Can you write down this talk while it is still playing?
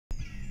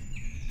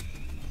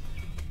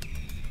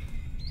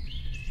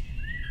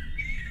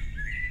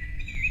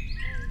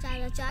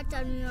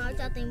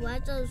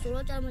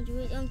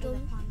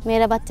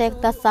मेरा बच्चा एक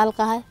 10 साल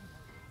का है,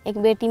 एक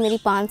बेटी मेरी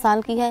 5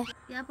 साल की है।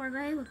 क्या पढ़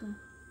रहे हो तुम?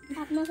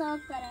 अपना शौक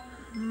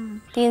करेंगे।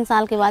 3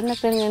 साल के बाद मैं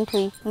प्रेग्नेंट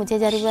हुई, मुझे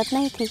ज़रूरत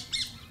नहीं थी,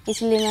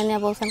 इसलिए मैंने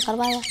अबॉर्शन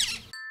करवाया।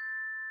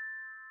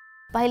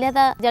 पहले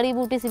तो जड़ी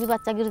बूटी से भी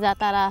बच्चा गिर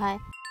जाता रहा है।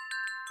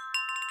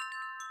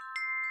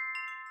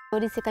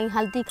 थोड़ी से कहीं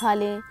हल्दी खा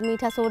ले,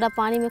 मीठा सोडा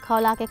पानी में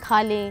खौला के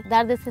खा ले,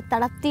 दर्द से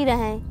तड़पती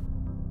रहें।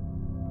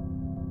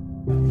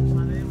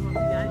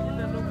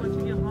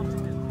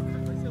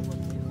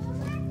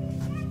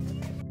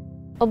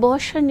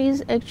 Abortion is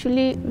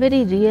actually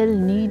very real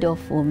need of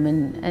women,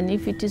 and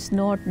if it is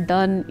not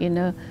done in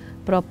a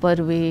proper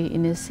way,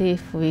 in a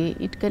safe way,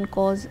 it can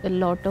cause a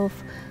lot of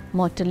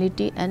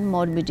mortality and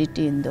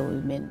morbidity in the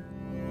women.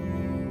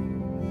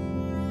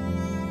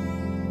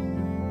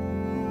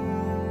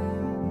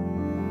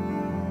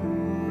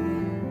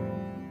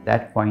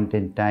 That point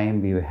in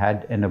time, we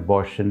had an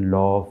abortion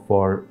law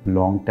for a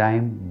long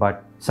time,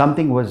 but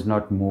something was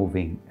not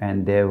moving,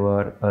 and there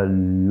were a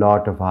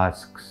lot of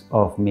asks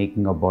of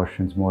making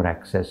abortions more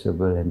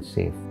accessible and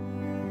safe.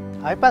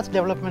 Ipas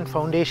Development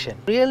Foundation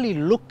really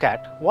look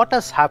at what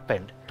has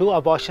happened to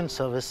abortion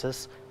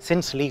services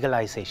since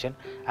legalization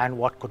and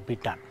what could be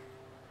done.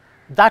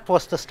 That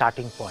was the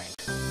starting point.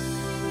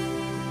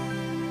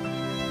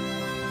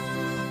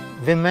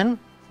 Women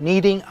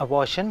needing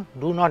abortion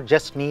do not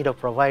just need a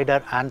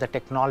provider and the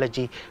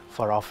technology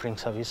for offering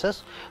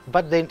services,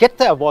 but they get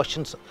the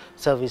abortion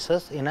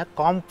services in a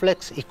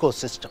complex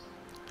ecosystem.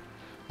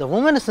 The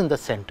woman is in the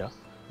center,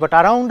 but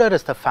around her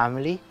is the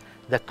family,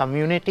 the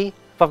community,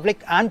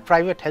 public and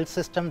private health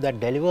system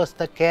that delivers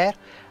the care,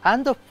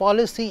 and the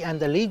policy and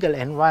the legal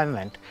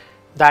environment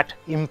that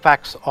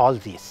impacts all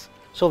these.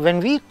 So when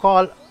we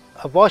call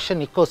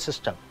abortion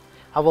ecosystem,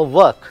 our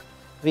work,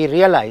 we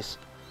realize,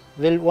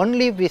 will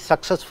only be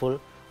successful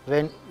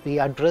when we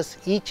address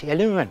each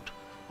element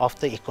of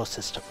the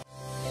ecosystem.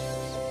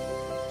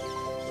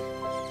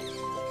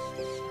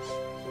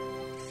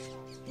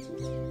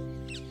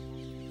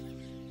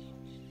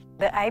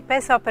 The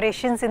Ipas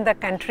operations in the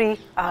country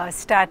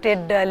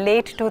started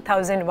late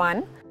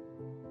 2001.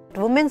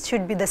 Women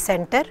should be the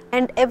center,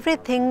 and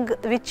everything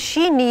which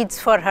she needs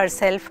for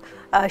herself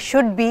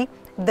should be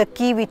the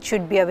key which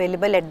should be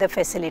available at the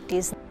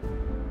facilities.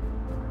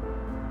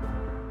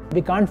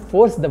 We can't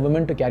force the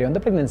women to carry on the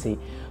pregnancy.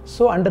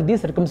 So under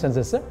these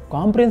circumstances,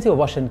 comprehensive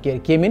abortion care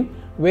came in,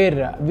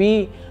 where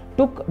we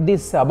took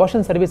these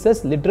abortion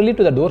services literally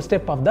to the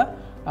doorstep of the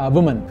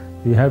woman.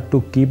 We have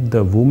to keep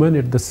the woman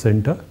at the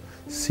center,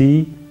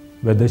 see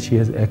whether she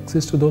has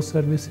access to those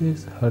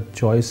services. Her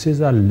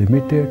choices are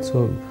limited,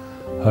 so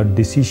her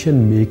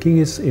decision making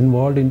is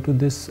involved into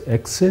this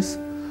access,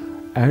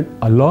 and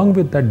along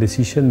with that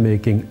decision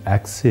making,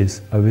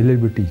 access,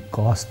 availability,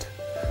 cost,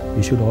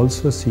 we should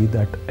also see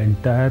that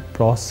entire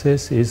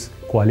process is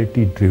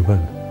quality driven.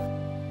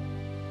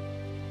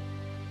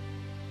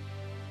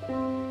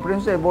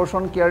 Comprehensive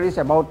abortion care is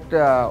about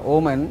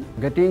women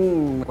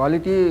getting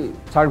quality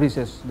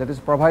services that is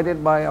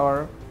provided by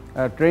our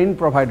trained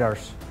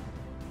providers.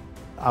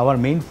 Our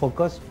main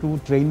focus to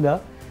train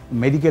the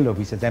medical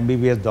officers,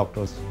 MBBS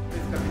doctors.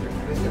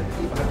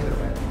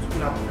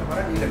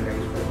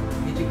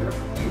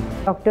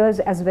 Doctors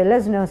as well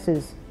as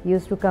nurses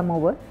used to come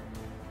over,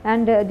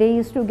 and they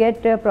used to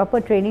get proper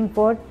training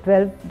for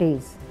 12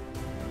 days.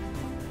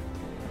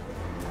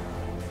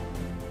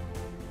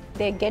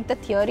 They get the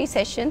theory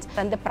sessions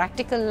and the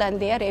practical, and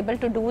they are able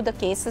to do the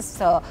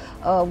cases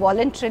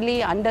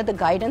voluntarily under the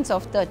guidance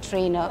of the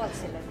trainer.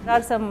 There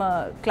are some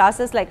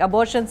classes like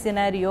abortion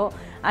scenario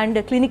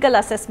and clinical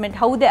assessment,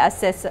 how they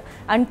assess,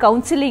 and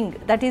counseling,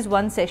 that is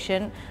one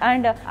session,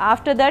 and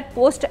after that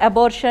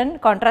post-abortion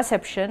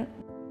contraception.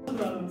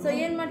 So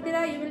you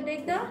will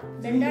take the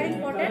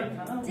bending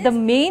potent. The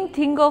main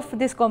thing of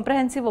this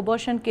comprehensive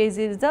abortion case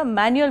is the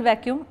manual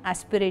vacuum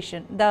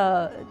aspiration,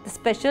 the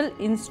special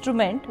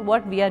instrument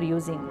what we are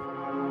using.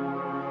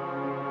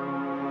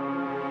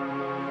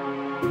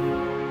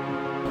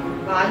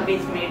 Valve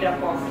is made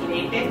up of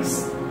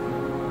latex.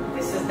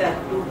 This is the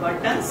 2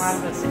 buttons.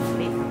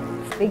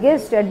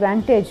 Biggest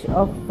advantage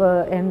of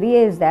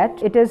MVA is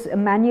that it is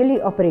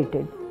manually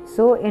operated.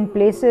 So in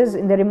places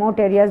in the remote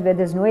areas where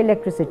there is no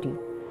electricity,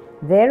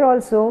 there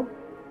also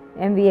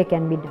MVA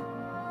can be done.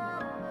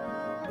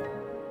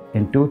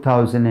 In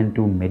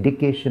 2002,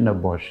 medication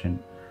abortion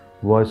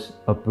was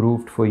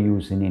approved for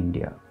use in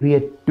India. We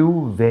had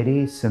 2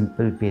 very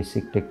simple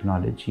basic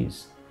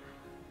technologies,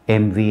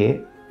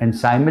 MVA and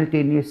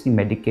simultaneously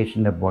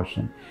medication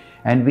abortion.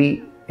 And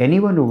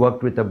anyone who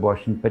worked with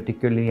abortion,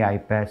 particularly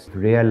Ipas,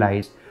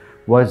 realized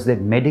was that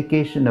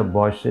medication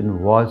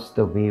abortion was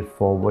the way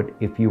forward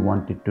if you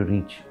wanted to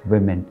reach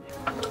women.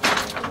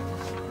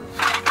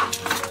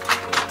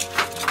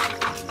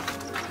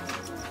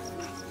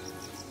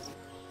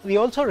 We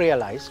also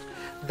realized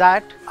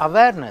that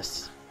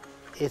awareness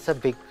is a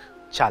big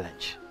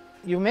challenge.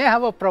 You may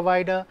have a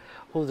provider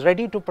who's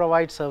ready to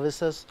provide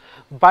services,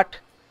 but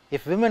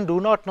if women do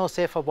not know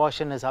safe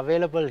abortion is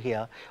available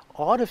here,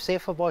 or if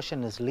safe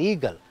abortion is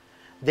legal,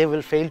 they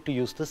will fail to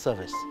use the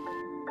service.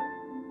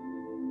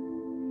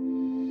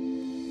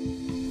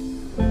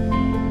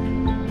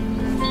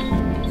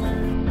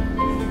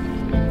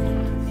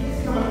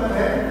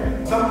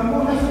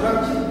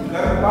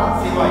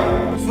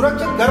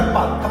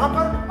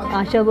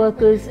 Asha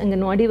workers,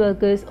 Anganwadi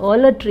workers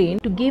all are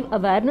trained to give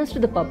awareness to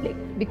the public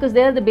because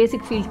they are the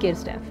basic field care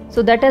staff.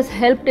 So that has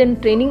helped in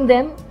training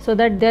them so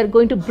that they are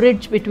going to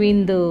bridge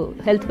between the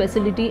health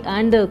facility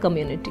and the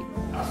community.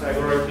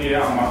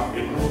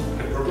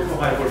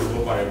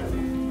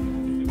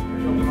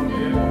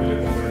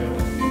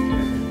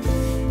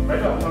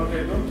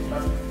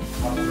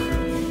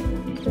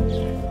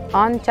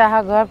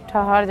 अनचाहा गर्भ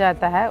ठहर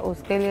जाता है,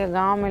 उसके लिए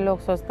गांव में लोग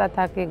सोचता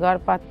था कि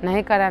गर्भपात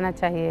नहीं कराना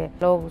चाहिए,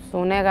 लोग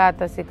सुनेगा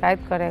तो शिकायत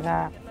करेगा।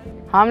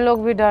 हम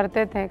लोग भी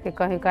डरते थे कि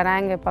कहीं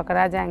कराएंगे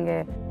पकड़ा जाएंगे।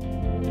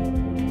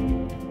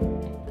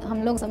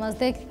 हम लोग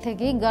समझते थे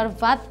कि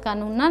गर्भपात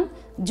कानूनन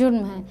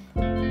जुर्म है।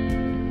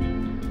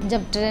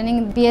 जब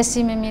ट्रेनिंग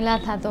पीएससी में मिला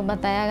था तो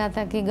बताया गया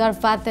था कि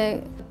गर्भपात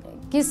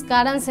किस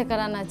कारण से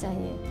कराना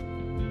चाहिए।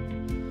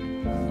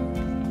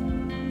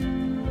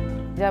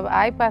 जब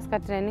आईपास का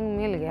ट्रेनिंग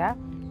मिल गया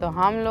तो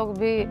हम लोग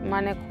भी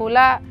माने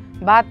खुला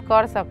बात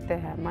कर सकते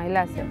हैं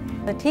महिला से।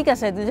 ठीक है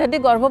যদি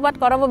गर्भपात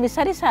कराब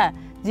বিচাৰিছা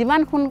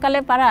যিমান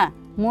সোনকালে পাৰা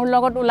মোৰ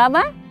লগত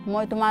ওলাবা,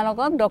 মই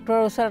তোমালোকক ডক্টৰৰ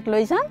ওচৰত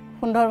লৈ যাম,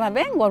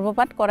 সুন্দৰভাৱে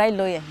गर्भपात কৰাই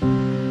লৈ আহিম।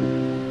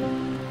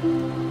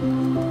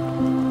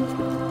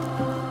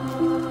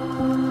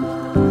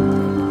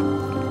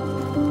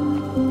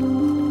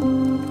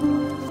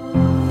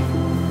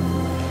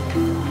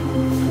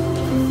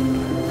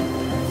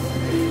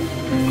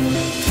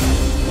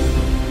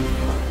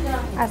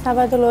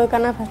 আশাবাদী লৈ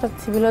কানে ফাৰ্ষ্টত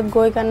চিভিলত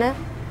গৈ কানে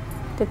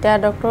তেতিয়া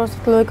ডক্টৰৰ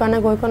ওচৰত লৈ কানে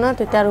গৈ কানে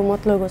তেতিয়া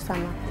ৰুমত লৈ গৈছে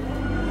আমাক।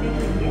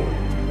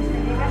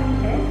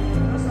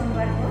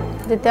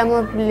 যেতিয়া মই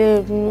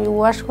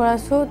ৱাশ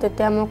কৰাইছোঁ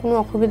তেতিয়া মোৰ কোনো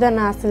অসুবিধা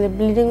নাছিলে,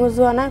 ব্লিডিঙো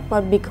যোৱা নাই,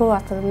 বিষো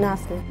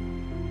नाছিলে।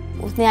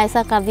 उसने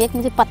ऐसा कर दिया कि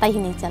मुझे पता ही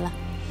नहीं चला,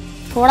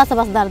 थोड़ा सा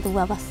बस दर्द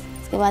हुआ बस,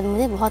 उसके बाद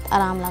मुझे बहुत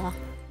आराम लगा।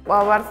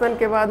 अबॉर्शन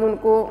के बाद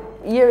उनको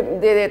ये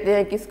दे देते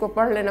हैं कि इसको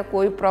पढ़ लेना,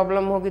 कोई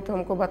प्रॉब्लम होगी तो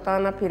हमको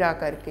बताना फिर आ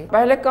करके।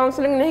 पहले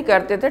काउंसलिंग नहीं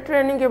करते थे,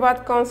 ट्रेनिंग के बाद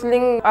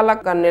काउंसलिंग अलग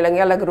करने लगे,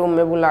 अलग रूम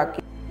में बुला के।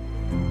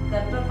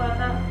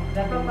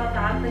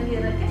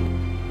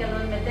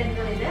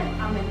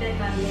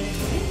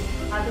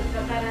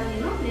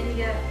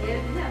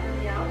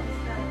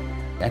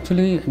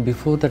 Actually,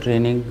 before the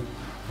training,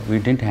 we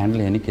didn't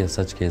handle any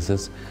such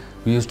cases.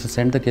 We used to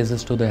send the cases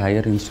to the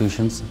higher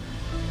institutions.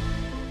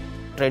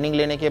 Training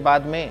लेने के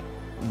बाद में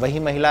वही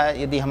महिला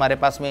यदि हमारे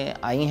पास में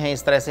आई हैं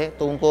इस तरह से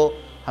तो उनको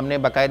हमने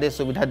बाकायदे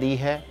सुविधा दी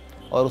है,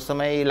 और उस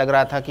समय ये लग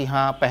रहा था कि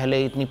हाँ पहले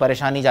इतनी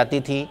परेशानी जाती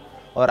थी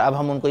और अब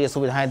हम उनको ये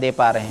सुविधाएं दे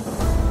पा रहे हैं।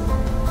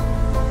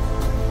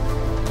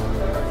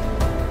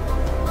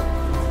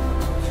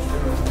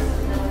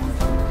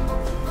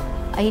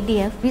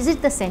 IDF visit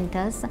the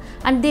centers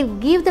and they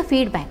give the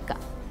feedback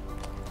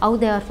how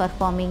they are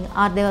performing,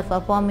 are they are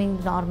performing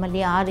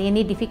normally, are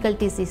any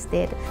difficulties is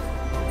there.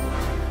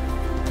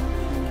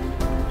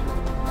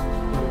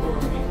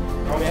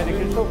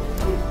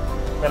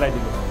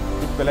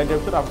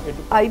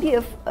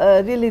 IDF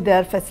really they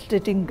are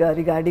facilitating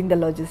regarding the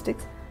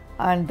logistics,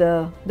 and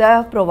they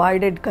have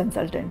provided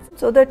consultants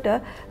so that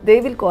they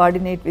will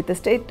coordinate with the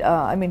state,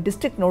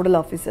 district nodal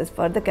officers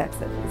for the CAT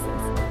services.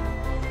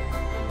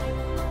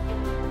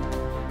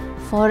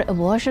 For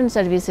abortion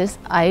services,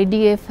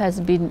 IDF has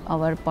been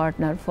our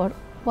partner for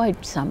quite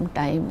some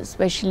time,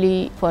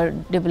 especially for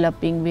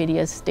developing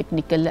various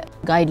technical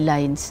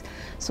guidelines,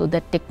 so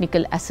that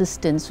technical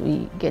assistance we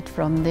get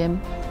from them.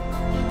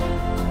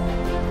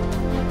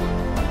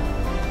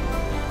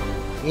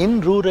 In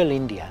rural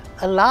India,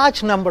 a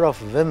large number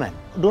of women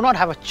do not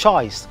have a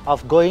choice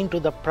of going to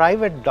the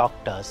private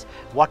doctors.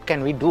 What can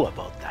we do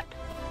about that?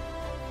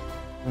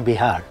 In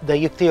Bihar, the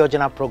Yukti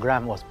Yojana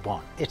program was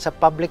born. It's a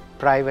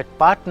public-private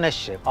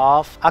partnership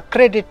of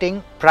accrediting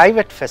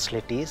private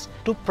facilities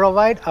to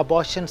provide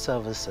abortion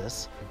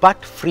services but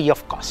free of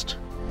cost.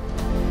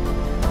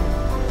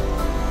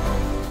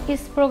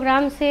 इस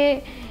programme से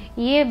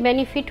ये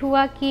benefit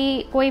हुआ कि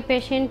कोई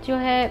patient जो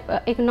है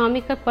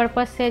economical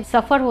purpose से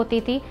सफ़र होती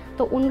थी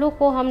तो उन लोग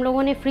को हम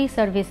लोगों ने फ्री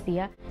सर्विस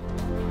दिया।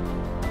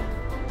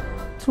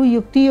 Through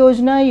Yukti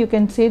Yojana, you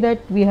can say that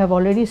we have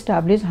already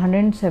established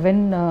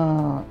 107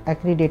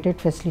 accredited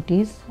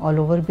facilities all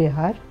over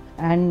Bihar,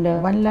 and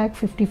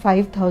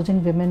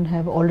 1,55,000 women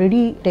have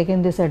already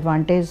taken this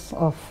advantage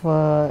of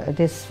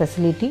this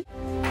facility.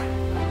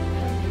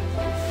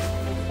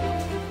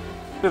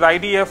 With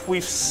IDF,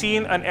 we've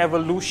seen an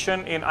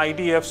evolution in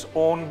IDF's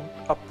own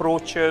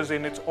approaches,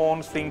 in its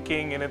own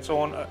thinking, in its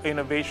own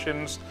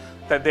innovations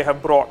that they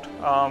have brought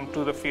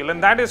to the field.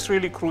 And that is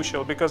really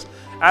crucial, because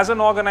as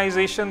an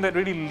organization that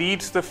really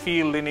leads the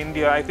field in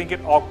India, I think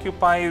it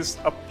occupies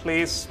a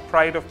place,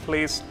 pride of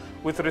place,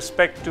 with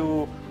respect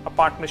to a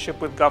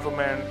partnership with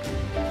government.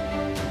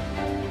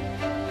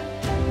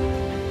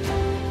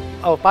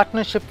 Our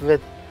partnership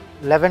with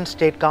 11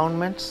 state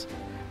governments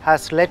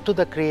has led to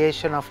the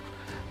creation of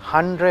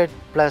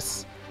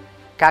 100+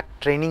 CAT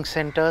training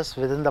centers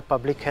within the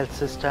public health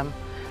system,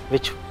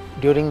 which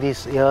during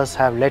these years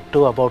have led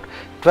to about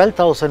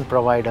 12,000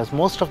 providers,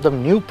 most of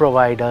them new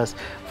providers,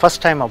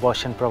 first-time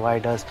abortion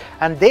providers,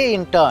 and they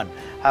in turn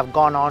have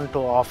gone on to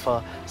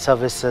offer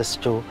services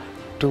to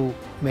 2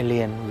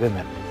 million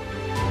women.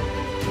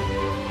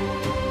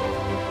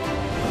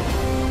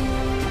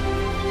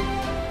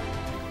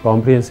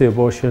 Comprehensive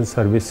abortion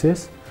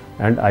services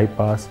and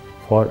Ipas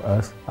for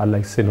us are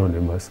like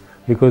synonymous,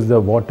 because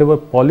whatever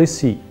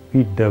policy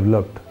we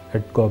developed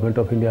at Government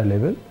of India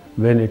level,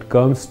 when it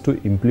comes to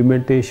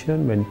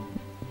implementation, when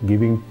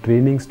giving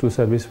trainings to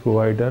service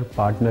provider,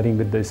 partnering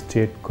with the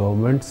state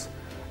governments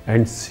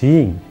and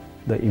seeing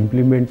the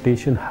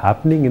implementation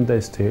happening in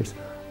the states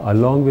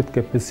along with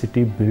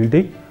capacity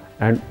building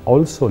and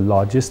also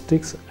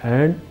logistics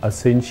and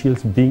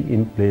essentials being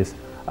in place,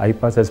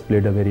 Ipas has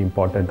played a very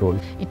important role.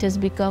 It has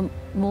become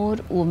more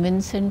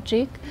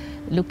women-centric,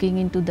 looking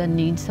into the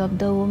needs of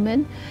the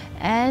woman,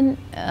 and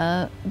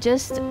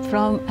just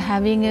from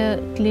having a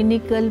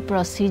clinical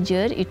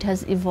procedure, it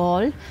has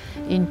evolved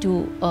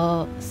into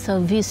a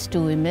service to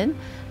women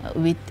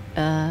with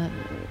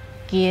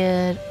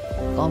care,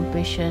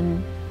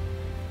 compassion,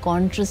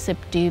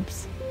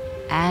 contraceptives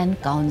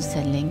and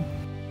counseling.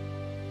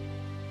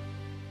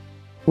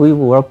 We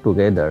work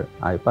together.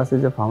 Ipas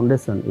is a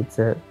foundation.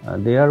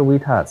 They are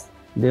with us.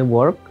 They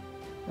work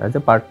as a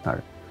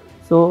partner.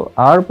 So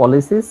our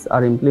policies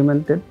are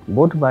implemented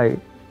both by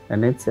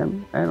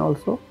NHM and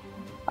also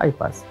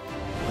Ipas.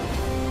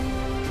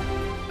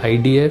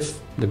 IDF,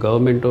 the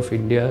Government of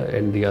India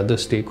and the other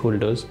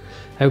stakeholders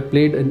have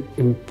played an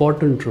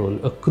important role,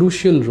 a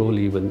crucial role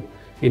even,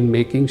 in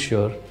making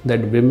sure that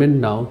women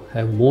now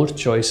have more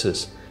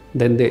choices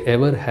than they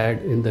ever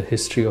had in the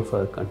history of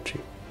our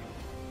country.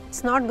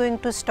 It's not going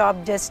to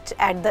stop just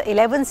at the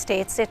 11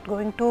 states, it's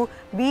going to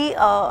be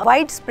a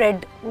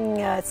widespread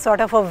sort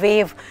of a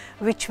wave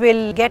which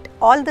will get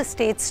all the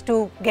states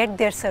to get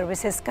their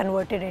services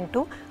converted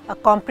into a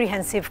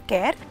comprehensive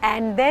care,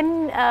 and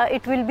then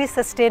it will be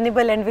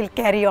sustainable and will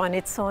carry on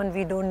its own.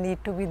 We don't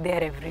need to be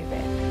there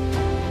everywhere.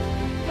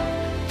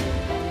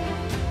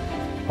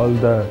 All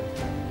the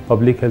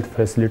public health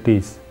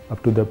facilities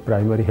up to the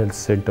primary health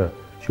center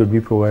should be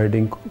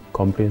providing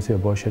comprehensive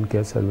abortion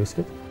care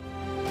services.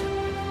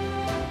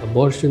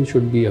 Abortion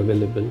should be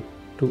available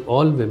to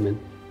all women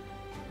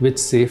with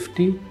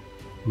safety,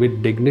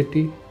 with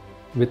dignity,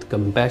 with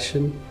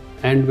compassion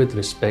and with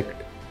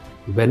respect,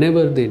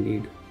 whenever they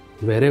need,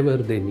 wherever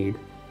they need,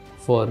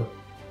 for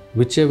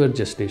whichever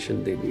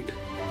gestation they need.